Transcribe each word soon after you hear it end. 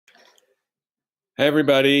Hey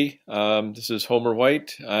everybody, this is Homer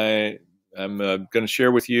White. I'm going to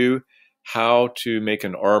share with you how to make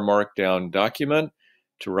an R Markdown document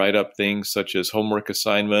to write up things such as homework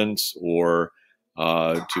assignments or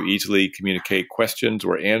to easily communicate questions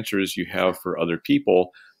or answers you have for other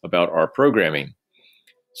people about R programming.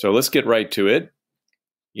 So let's get right to it.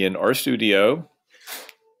 In RStudio,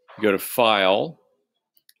 you go to File,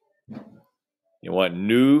 you want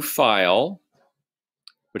New File,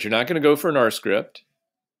 but you're not going to go for an R script.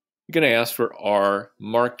 You're going to ask for R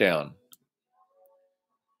Markdown.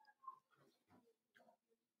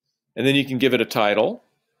 And then you can give it a title.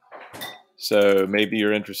 So maybe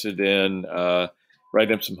you're interested in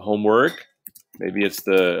writing up some homework. Maybe it's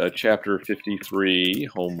the chapter 53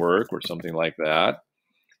 homework or something like that.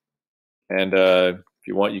 And if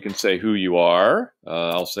you want, you can say who you are.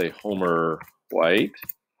 I'll say Homer White.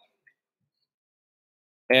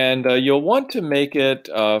 And you'll want to make it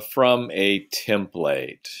from a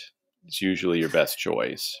template. It's usually your best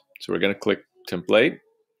choice. So we're going to click Template.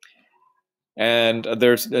 And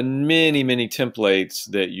there's many, many templates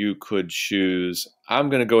that you could choose. I'm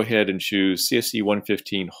going to go ahead and choose CSE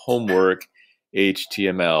 115 Homework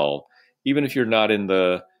HTML. Even if you're not in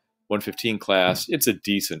the 115 class, it's a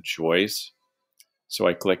decent choice. So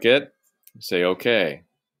I click it, say OK.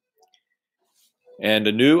 And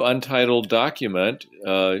a new untitled document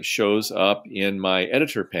shows up in my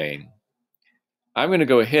editor pane. I'm going to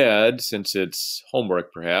go ahead, since it's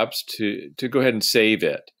homework perhaps, to go ahead and save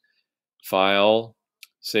it. File,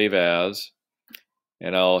 Save As,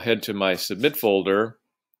 and I'll head to my Submit folder,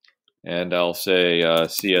 and I'll say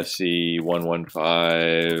CSE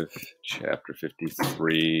 115, Chapter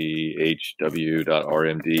 53,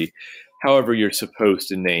 HW.RMD, however you're supposed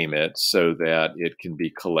to name it so that it can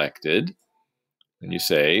be collected. And you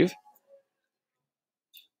save.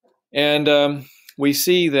 And we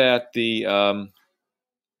see that the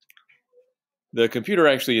computer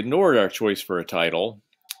actually ignored our choice for a title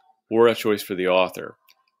or a choice for the author.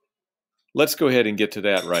 Let's go ahead and get to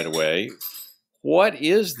that right away. What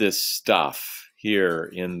is this stuff here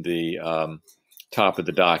in the top of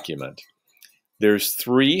the document? There's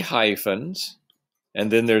 3 hyphens,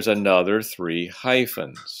 and then there's another 3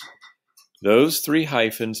 hyphens. Those 3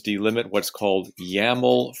 hyphens delimit what's called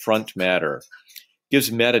YAML front matter. It gives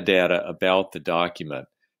metadata about the document,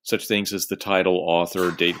 such things as the title, author,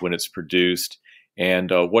 date when it's produced, and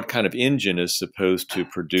what kind of engine is supposed to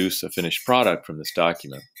produce a finished product from this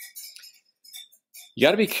document. You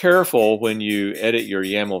got to be careful when you edit your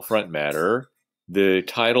YAML front matter. The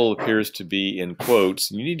title appears to be in quotes.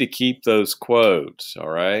 You need to keep those quotes, all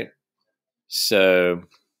right? So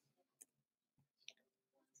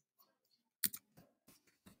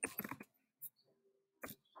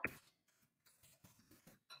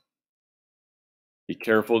be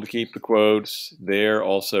careful to keep the quotes there.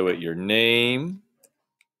 Also at your name.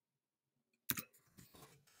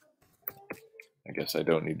 I guess I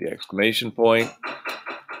don't need the exclamation point.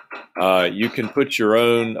 You can put your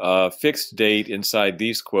own fixed date inside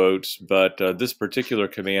these quotes, but this particular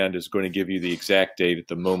command is going to give you the exact date at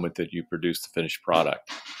the moment that you produce the finished product.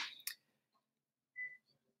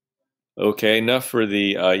 Okay, enough for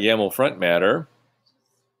the YAML front matter.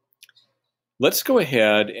 Let's go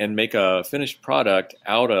ahead and make a finished product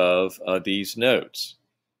out of these notes.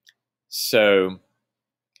 So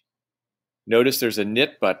notice there's a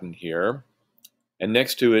knit button here, and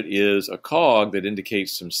next to it is a cog that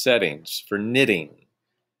indicates some settings for knitting.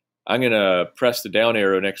 I'm going to press the down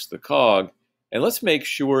arrow next to the cog, and let's make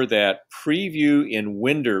sure that preview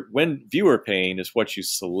in viewer pane is what you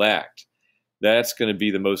select. That's going to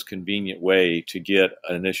be the most convenient way to get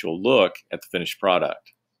an initial look at the finished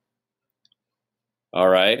product. All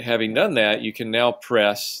right, having done that, you can now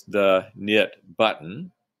press the knit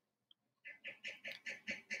button.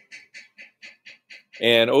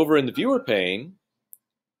 And over in the viewer pane,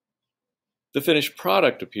 the finished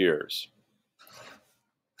product appears.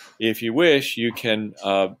 If you wish, you can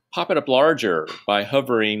pop it up larger by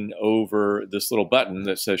hovering over this little button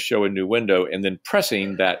that says Show a New Window and then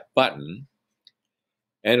pressing that button.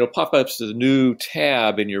 And it'll pop up as a new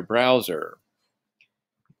tab in your browser.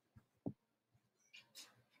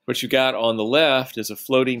 What you got on the left is a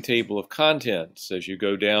floating table of contents. As you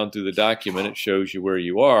go down through the document, it shows you where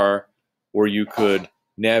you are, or you could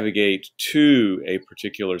navigate to a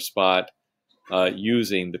particular spot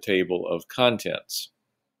using the table of contents.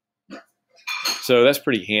 So that's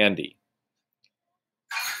pretty handy.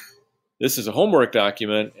 This is a homework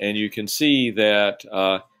document, and you can see that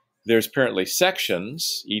there's apparently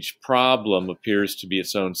sections. Each problem appears to be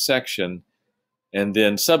its own section, and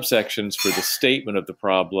then subsections for the statement of the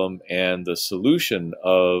problem and the solution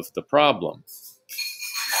of the problem.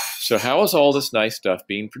 So how is all this nice stuff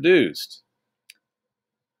being produced?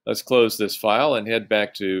 Let's close this file and head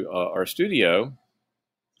back to our studio.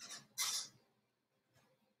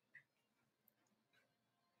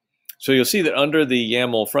 So you'll see that under the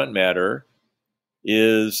YAML front matter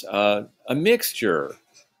is a mixture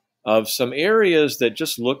of some areas that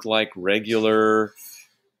just look like regular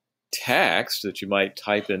text that you might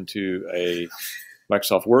type into a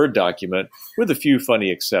Microsoft Word document, with a few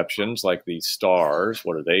funny exceptions like these stars.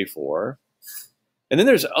 What are they for? And then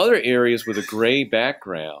there's other areas with a gray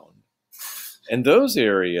background. And those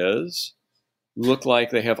areas look like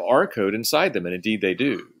they have R code inside them, and indeed they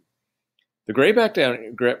do. The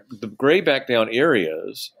gray background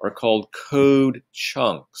areas are called code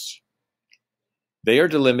chunks. They are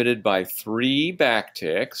delimited by 3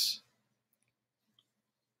 backticks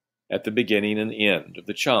at the beginning and end of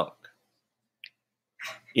the chunk.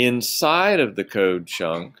 Inside of the code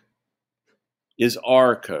chunk is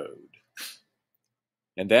R code.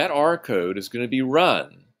 And that R code is going to be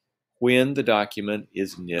run when the document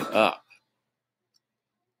is knit up.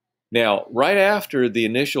 Now, right after the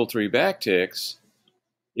initial 3 backticks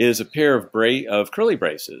is a pair of curly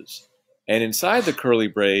braces. And inside the curly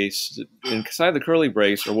brace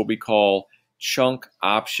are what we call chunk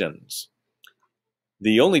options.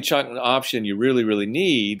 The only chunk option you really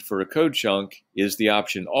need for a code chunk is the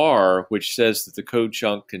option R, which says that the code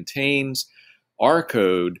chunk contains R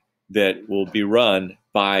code that will be run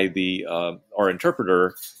by the R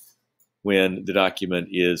interpreter when the document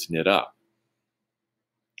is knit up.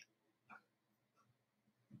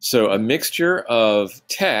 So a mixture of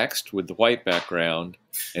text with the white background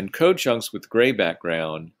and code chunks with the gray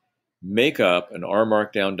background make up an R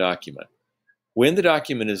Markdown document. When the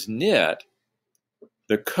document is knit,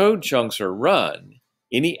 the code chunks are run.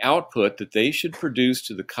 Any output that they should produce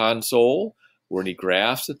to the console, or any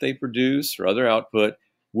graphs that they produce or other output,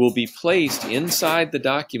 will be placed inside the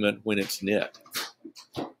document when it's knit.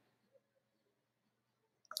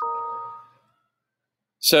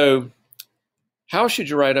 So, how should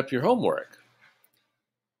you write up your homework?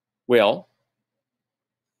 Well,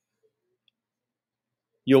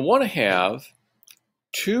 you'll want to have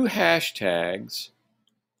 2 hashtags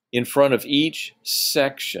in front of each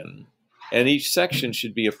section, and each section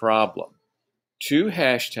should be a problem. 2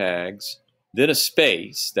 hashtags, then a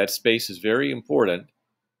space. That space is very important.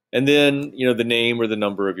 And then, the name or the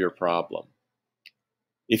number of your problem.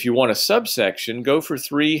 If you want a subsection, go for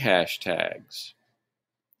 3 hashtags,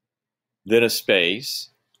 then a space,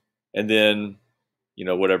 and then,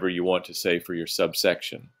 whatever you want to say for your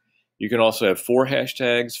subsection. You can also have 4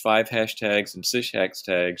 hashtags, 5 hashtags, and 6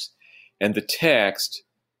 hashtags, and the text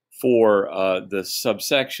for the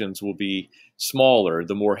subsections will be smaller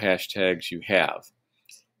the more hashtags you have.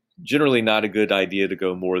 Generally not a good idea to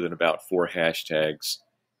go more than about 4 hashtags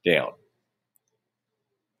down.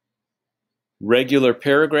 Regular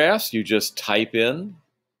paragraphs, you just type in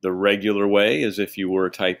the regular way as if you were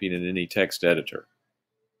typing in any text editor.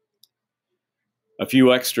 A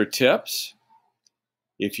few extra tips.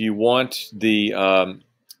 If you want a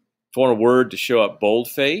word to show up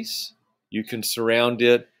boldface, you can surround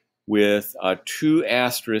it with 2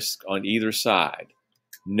 asterisks on either side.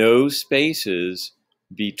 No spaces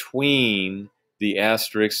between the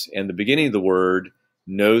asterisks and the beginning of the word.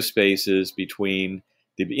 No spaces between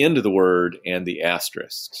the end of the word and the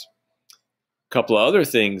asterisks. A couple of other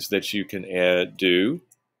things that you can do.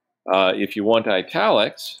 If you want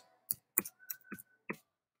italics,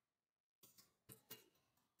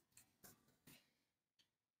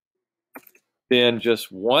 then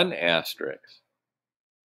just 1 asterisk.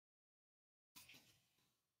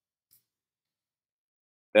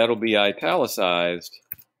 That'll be italicized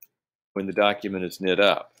when the document is knit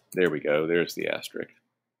up. There we go. There's the asterisk.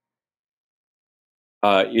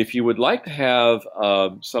 If you would like to have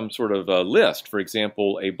some sort of a list, for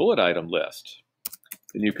example, a bullet item list,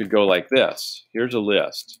 then you could go like this. Here's a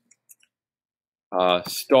list.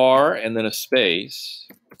 Star and then a space.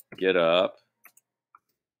 Get up.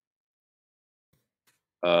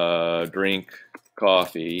 Drink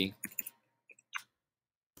coffee.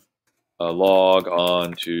 Log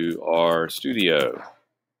on to our studio.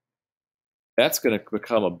 That's going to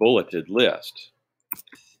become a bulleted list.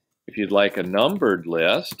 If you'd like a numbered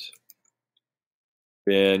list,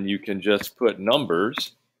 then you can just put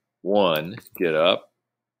numbers. 1, get up.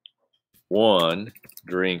 1,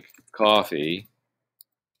 drink coffee.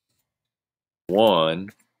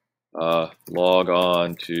 1, log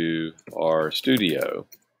on to our studio.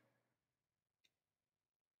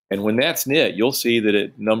 And when that's knit, you'll see that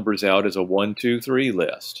it numbers out as a 1, 2, 3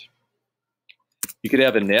 list. You could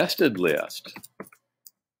have a nested list.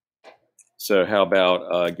 So how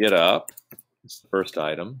about get up? It's the first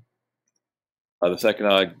item. The second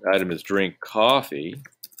item is drink coffee.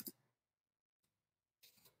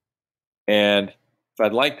 And if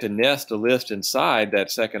I'd like to nest a list inside that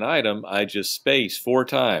second item, I just space 4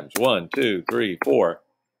 times. 1, 2, 3, 4.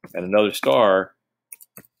 And another star.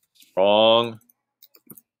 Strong.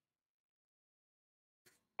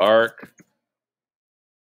 Dark.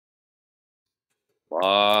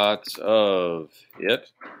 Lots of it.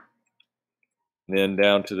 And then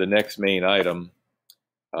down to the next main item.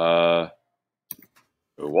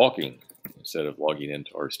 Walking instead of logging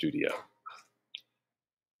into RStudio.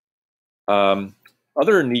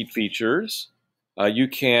 Other neat features, you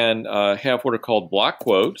can have what are called block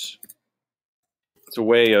quotes. It's a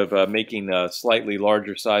way of making a slightly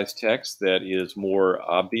larger size text that is more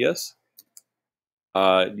obvious.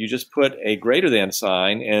 You just put a greater than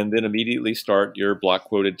sign and then immediately start your block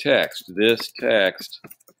quoted text. This text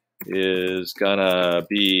is gonna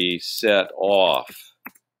be set off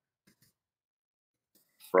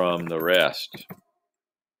from the rest.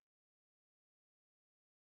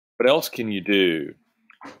 What else can you do?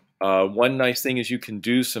 One nice thing is you can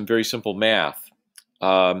do some very simple math.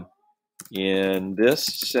 In this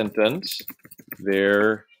sentence,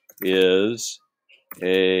 there is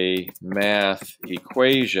a math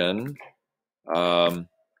equation,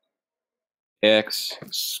 x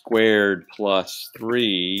squared plus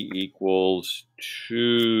 3 equals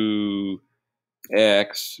 2x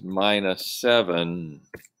minus 7.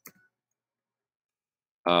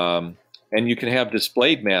 And you can have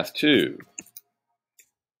displayed math too.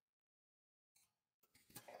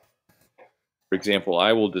 For example,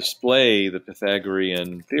 I will display the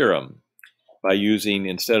Pythagorean theorem by using,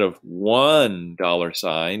 instead of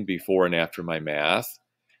 $1 before and after my math,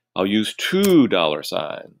 I'll use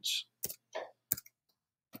 $2.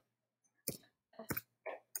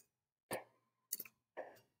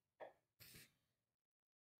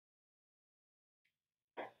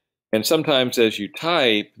 And sometimes as you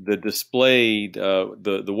type, the displayed,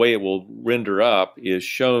 the way it will render up is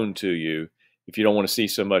shown to you. If you don't want to see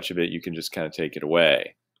so much of it, you can just kind of take it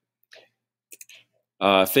away.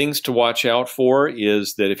 Things to watch out for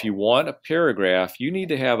is that if you want a paragraph, you need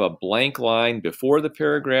to have a blank line before the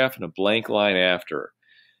paragraph and a blank line after.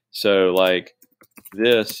 So like,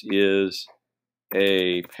 this is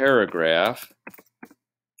a paragraph.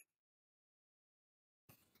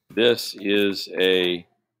 This is a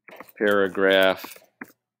paragraph,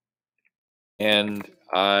 and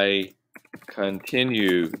I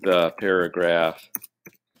continue the paragraph.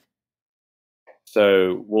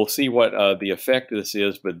 So we'll see what the effect of this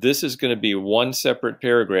is, but this is going to be one separate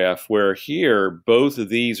paragraph, where here both of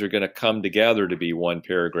these are going to come together to be one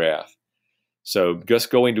paragraph. So just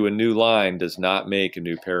going to a new line does not make a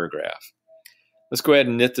new paragraph. Let's go ahead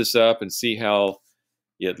and knit this up and see how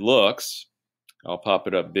it looks. I'll pop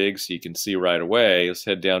it up big so you can see right away. Let's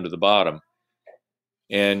head down to the bottom.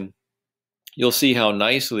 And you'll see how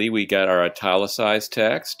nicely we got our italicized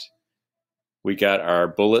text. We got our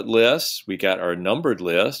bullet lists. We got our numbered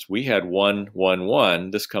list. We had 1, 1, 1.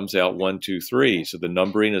 This comes out 1, 2, 3. So the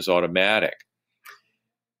numbering is automatic.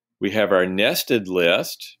 We have our nested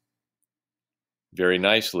list. Very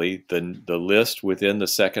nicely, the list within the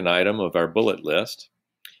second item of our bullet list.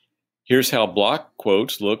 Here's how block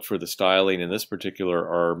quotes look for the styling in this particular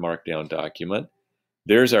R Markdown document.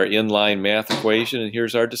 There's our inline math equation, and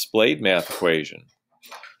here's our displayed math equation.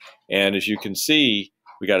 And as you can see,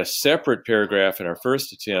 we got a separate paragraph in our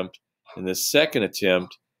first attempt. In the second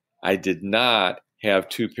attempt, I did not have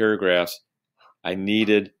 2 paragraphs. I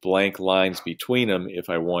needed blank lines between them if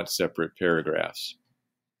I want separate paragraphs.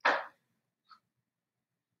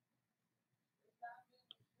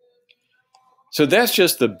 So that's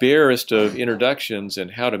just the barest of introductions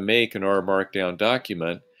and how to make an R Markdown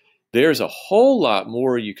document. There's a whole lot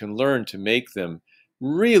more you can learn to make them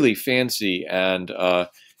really fancy, and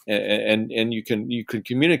you can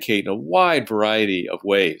communicate in a wide variety of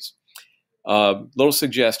ways. Little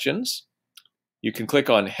suggestions. You can click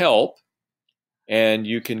on Help, and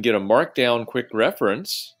you can get a Markdown quick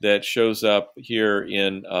reference that shows up here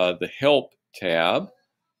in the Help tab.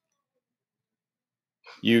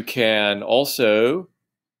 You can also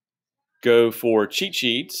go for cheat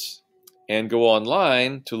sheets and go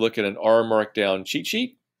online to look at an R Markdown cheat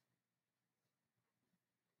sheet.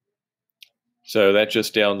 So that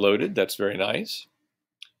just downloaded. That's very nice.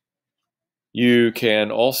 You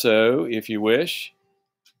can also, if you wish,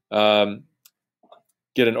 get an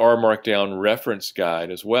R Markdown reference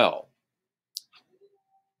guide as well.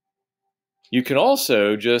 You can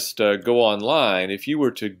also just go online. If you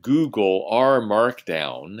were to Google R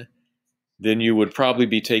Markdown, then you would probably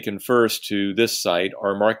be taken first to this site,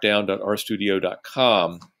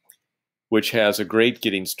 rmarkdown.rstudio.com, which has a great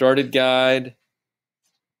getting started guide.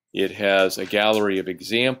 It has a gallery of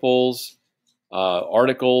examples,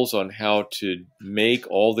 articles on how to make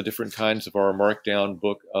all the different kinds of R Markdown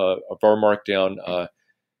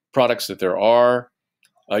products that there are.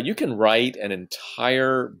 You can write an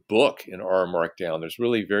entire book in R Markdown. There's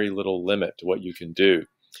really very little limit to what you can do.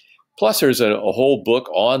 Plus, there's a whole book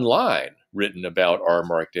online written about R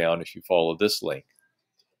Markdown if you follow this link.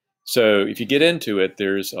 So if you get into it,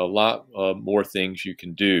 there's a lot more things you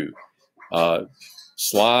can do.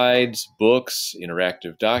 Slides, books,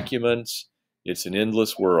 interactive documents. It's an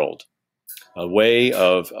endless world, a way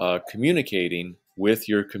of communicating with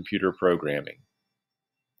your computer programming.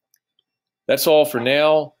 That's all for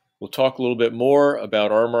now. We'll talk a little bit more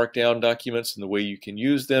about R Markdown documents and the way you can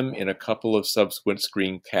use them in a couple of subsequent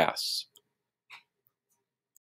screencasts.